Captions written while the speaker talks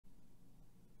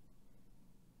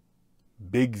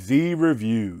Big Z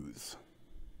Reviews.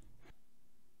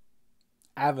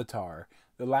 Avatar,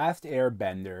 The Last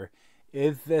Airbender,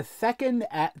 is the second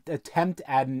attempt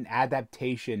at an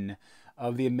adaptation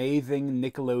of the amazing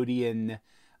Nickelodeon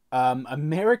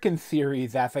American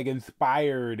series that's like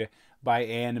inspired by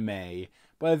anime,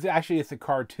 but it's a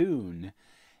cartoon,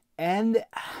 and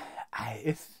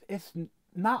it's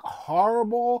not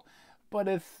horrible, but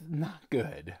it's not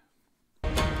good.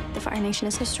 The Fire Nation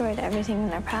has destroyed everything in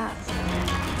their path.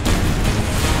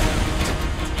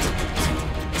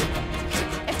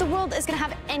 If the world is going to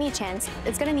have any chance,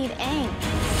 it's going to need Aang.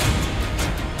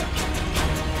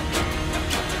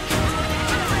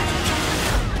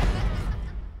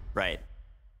 Right.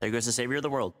 There goes the savior of the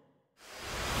world.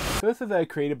 So this is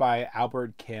created by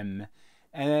Albert Kim,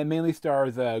 and it mainly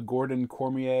stars Gordon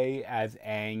Cormier as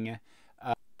Aang,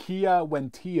 Kia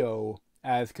Wentio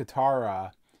as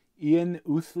Katara, Ian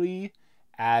Ousley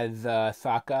as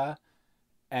Sokka,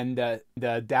 and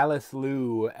the Dallas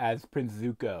Liu as Prince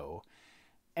Zuko.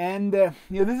 And this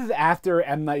is after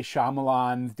M. Night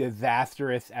Shyamalan's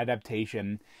disastrous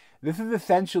adaptation. This is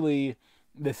essentially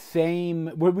the same,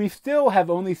 where we still have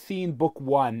only seen book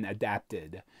 1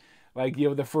 adapted, like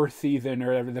the first season or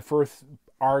whatever, the first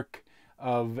arc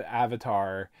of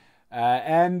Avatar.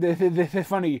 And this is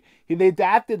funny. They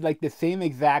adapted like the same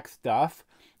exact stuff,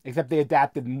 except they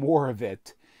adapted more of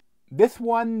it. This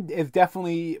one is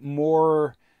definitely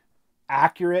more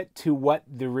accurate to what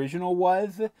the original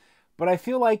was, but I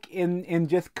feel like in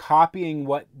just copying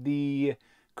what the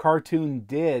cartoon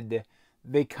did,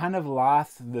 they kind of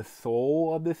lost the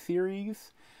soul of the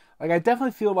series. Like, I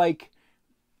definitely feel like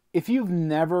if you've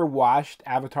never watched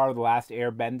Avatar: The Last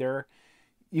Airbender,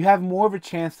 you have more of a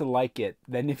chance to like it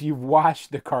than if you've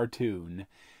watched the cartoon.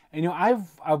 And I've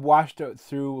watched it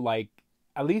through like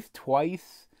at least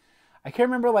twice. I can't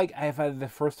remember like if the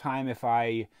first time if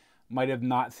I might have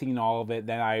not seen all of it,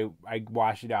 then I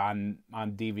watched it on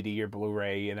DVD or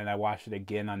Blu-ray, and then I watched it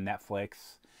again on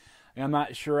Netflix. And I'm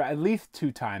not sure, at least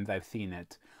 2 times I've seen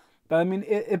it. But I mean,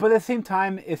 but at the same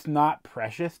time, it's not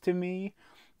precious to me.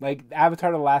 Like,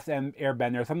 Avatar: The Last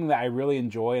Airbender is something that I really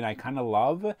enjoy and I kind of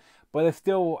love, but it's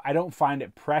still, I don't find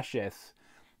it precious.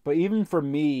 But even for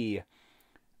me,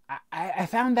 I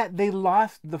found that they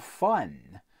lost the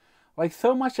fun. Like,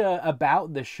 so much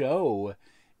about the show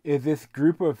is this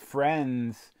group of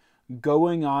friends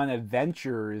going on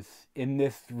adventures in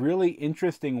this really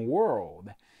interesting world.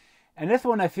 And this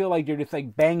one, I feel like you're just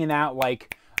like banging out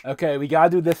like, okay, we gotta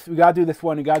do this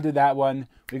one, we gotta do that one,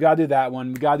 we gotta do that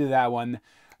one, we gotta do that one.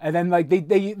 And then like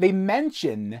they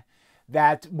mention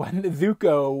that when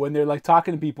Zuko, when they're like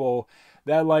talking to people,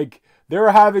 that like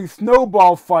they're having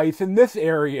snowball fights in this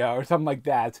area or something like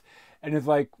that. And it's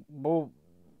like, well,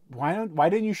 why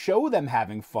didn't you show them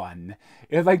having fun?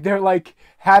 It's like they're like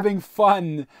having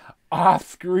fun off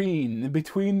screen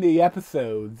between the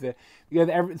episodes,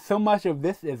 because so much of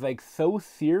this is like so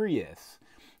serious,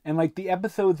 and like the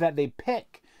episodes that they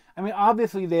pick, I mean,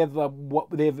 obviously they have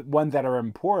ones that are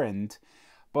important,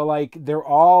 but like they're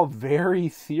all very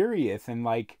serious, and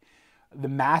like the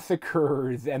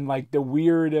massacres and like the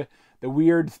weird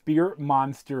spirit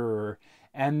monster,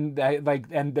 and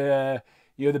the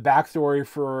the backstory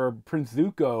for Prince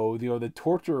Zuko, the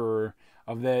torturer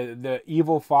of the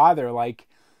evil father. Like,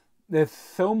 there's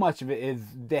so much of it is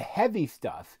the heavy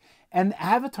stuff. And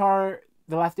Avatar: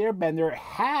 The Last Airbender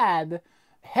had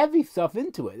heavy stuff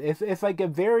into it. It's like a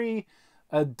very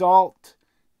adult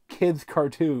kids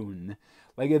cartoon.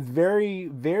 Like, it's very,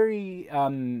 very,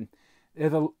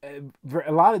 there's a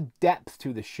lot of depth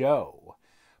to the show.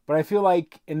 But I feel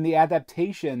like in the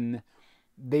adaptation,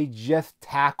 they just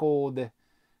tackled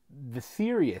the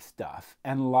serious stuff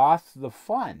and lost the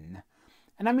fun.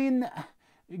 And I mean,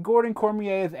 Gordon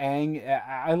Cormier as Aang,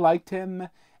 I liked him,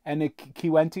 and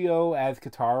Kiwentio as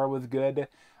Katara was good.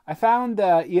 I found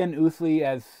Ian Ousley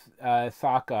as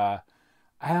Sokka,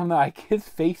 I don't know, like, his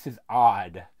face is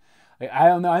odd. Like, I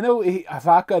don't know, I know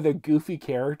Sokka's a goofy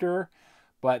character,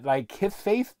 but like his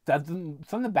face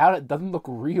something about it doesn't look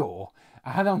real.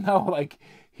 I don't know, like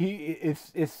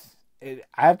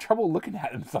I have trouble looking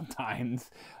at him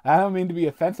sometimes. I don't mean to be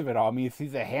offensive at all. I mean,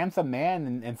 he's a handsome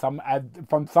man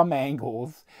from some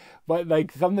angles, but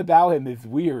like something about him is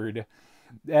weird.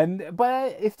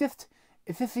 But it's just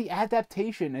the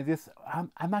adaptation.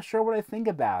 I'm not sure what I think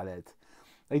about it.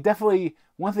 Like, definitely,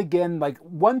 once again, like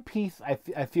One Piece,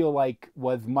 I feel like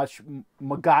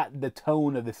got the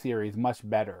tone of the series much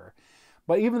better.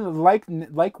 But even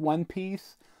like One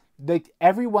Piece, like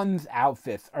everyone's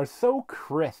outfits are so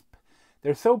crisp.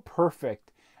 They're so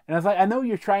perfect. And I was like, I know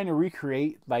you're trying to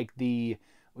recreate like the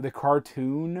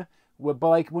cartoon But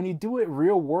like when you do it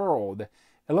real world,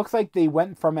 it looks like they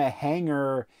went from a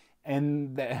hangar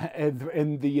in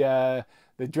the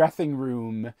dressing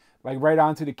room, like right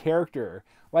onto the character.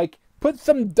 Like put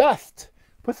some dust,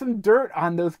 put some dirt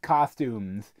on those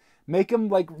costumes. Make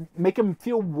them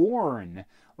feel worn.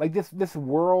 Like this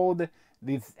world,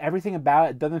 everything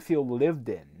about it doesn't feel lived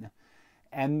in.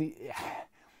 And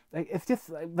like it's just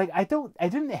like I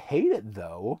didn't hate it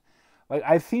though. Like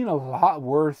I've seen a lot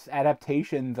worse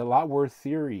adaptations, a lot worse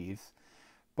series,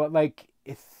 but like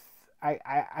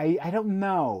I don't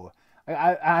know.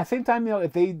 At the same time,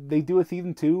 if they do a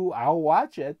season 2, I'll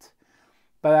watch it,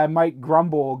 but I might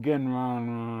grumble again.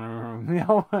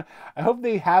 I hope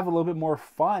they have a little bit more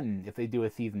fun if they do a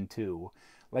season 2.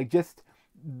 Like just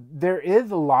there is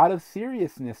a lot of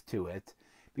seriousness to it,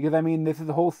 because I mean this is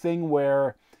the whole thing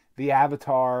where the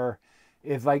Avatar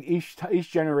is like each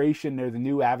generation there's a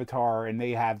new Avatar, and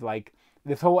they have like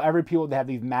this whole every people that have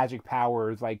these magic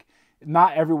powers. Like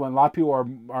not everyone, a lot of people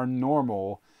are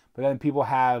normal, but then people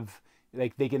have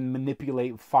like they can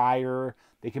manipulate fire,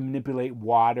 they can manipulate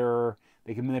water,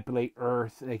 they can manipulate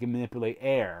earth, they can manipulate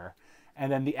air,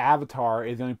 and then the Avatar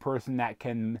is the only person that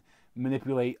can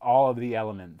manipulate all of the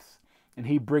elements, and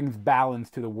he brings balance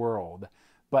to the world.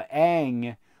 But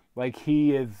Aang, like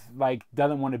he is like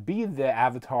doesn't want to be the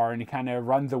Avatar, and he kind of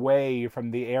runs away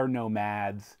from the air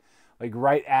nomads, like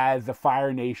right as the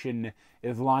Fire Nation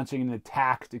is launching an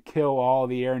attack to kill all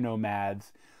the air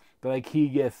nomads. But like he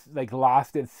gets like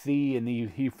lost at sea, and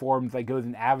he forms like goes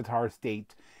in Avatar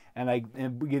state, and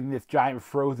getting this giant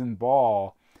frozen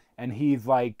ball, and he's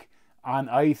like on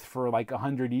ice for like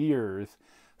 100 years.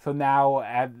 So now,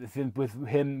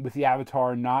 with the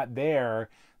Avatar not there,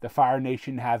 the Fire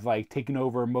Nation has like taken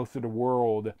over most of the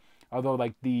world. Although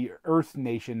like the Earth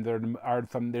nations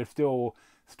they're still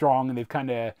strong, and they've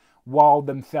kind of walled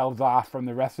themselves off from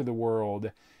the rest of the world,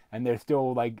 and they're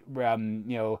still like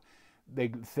they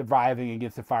surviving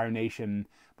against the Fire Nation.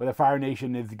 But the Fire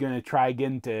Nation is gonna try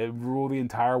again to rule the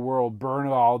entire world, burn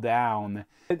it all down.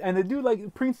 And the dude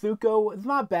like Prince Zuko, it's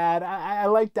not bad. I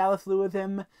like Dallas Lewis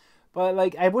him. But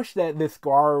like, I wish that the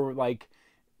Scar, like,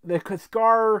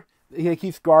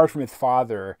 he scarred from his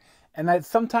father, and that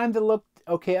sometimes it looked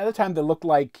okay, other times it looked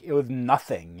like it was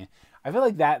nothing. I feel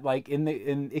like that, like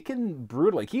it can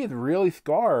brutal. Like he is really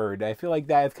scarred. I feel like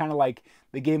that is kind of like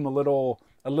they gave him a little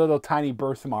tiny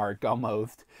birthmark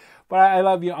almost. But I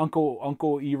love Uncle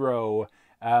Iroh,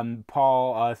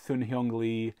 Paul Sun-Hyung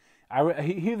Lee.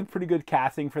 He's a pretty good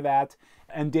casting for that.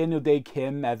 And Daniel Day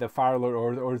Kim as a Fire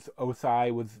Lord or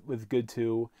Osai was good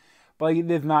too. But like,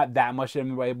 there's not that much of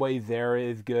him. What he's there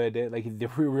is good. Like he's a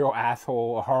real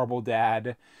asshole, a horrible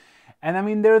dad. And I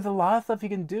mean, there's a lot of stuff you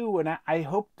can do, and I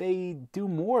hope they do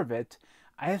more of it.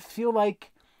 I just feel like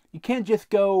you can't just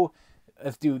go,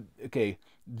 let's do, okay,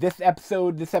 this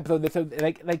episode,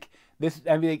 like this.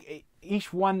 I mean, like,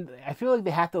 each one, I feel like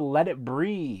they have to let it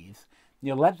breathe.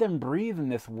 Let them breathe in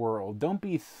this world. Don't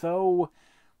be so,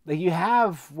 like, you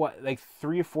have, what, like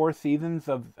 3 or 4 seasons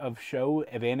of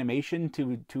animation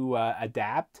to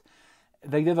adapt.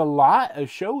 Like, there's a lot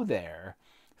of show there.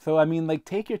 So, I mean, like,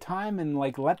 take your time and,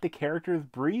 like, let the characters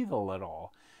breathe a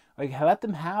little. Like, let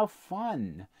them have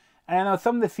fun. And I know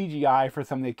some of the CGI for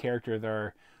some of the characters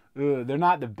are, they're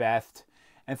not the best.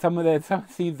 And some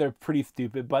scenes are pretty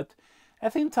stupid. But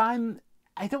at the same time,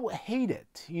 I don't hate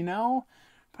it,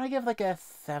 But I give, like, a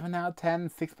 7 out of 10,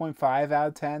 6.5 out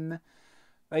of 10.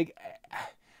 Like,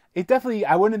 it definitely,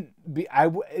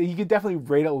 you could definitely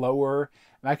rate it lower.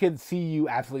 And I could see you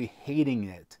absolutely hating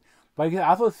it. But I can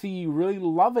also see you really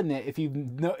loving it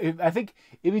I think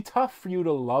it'd be tough for you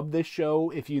to love this show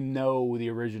if you know the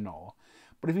original.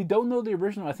 But if you don't know the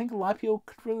original, I think a lot of people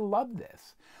could really love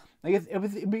this. Like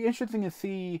it'd be interesting to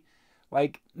see,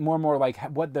 like, more and more like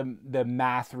what the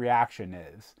mass reaction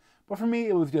is. But for me,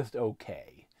 it was just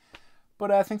okay.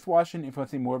 But thanks for watching. If you want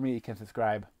to see more of me, you can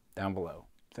subscribe down below.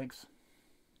 Thanks.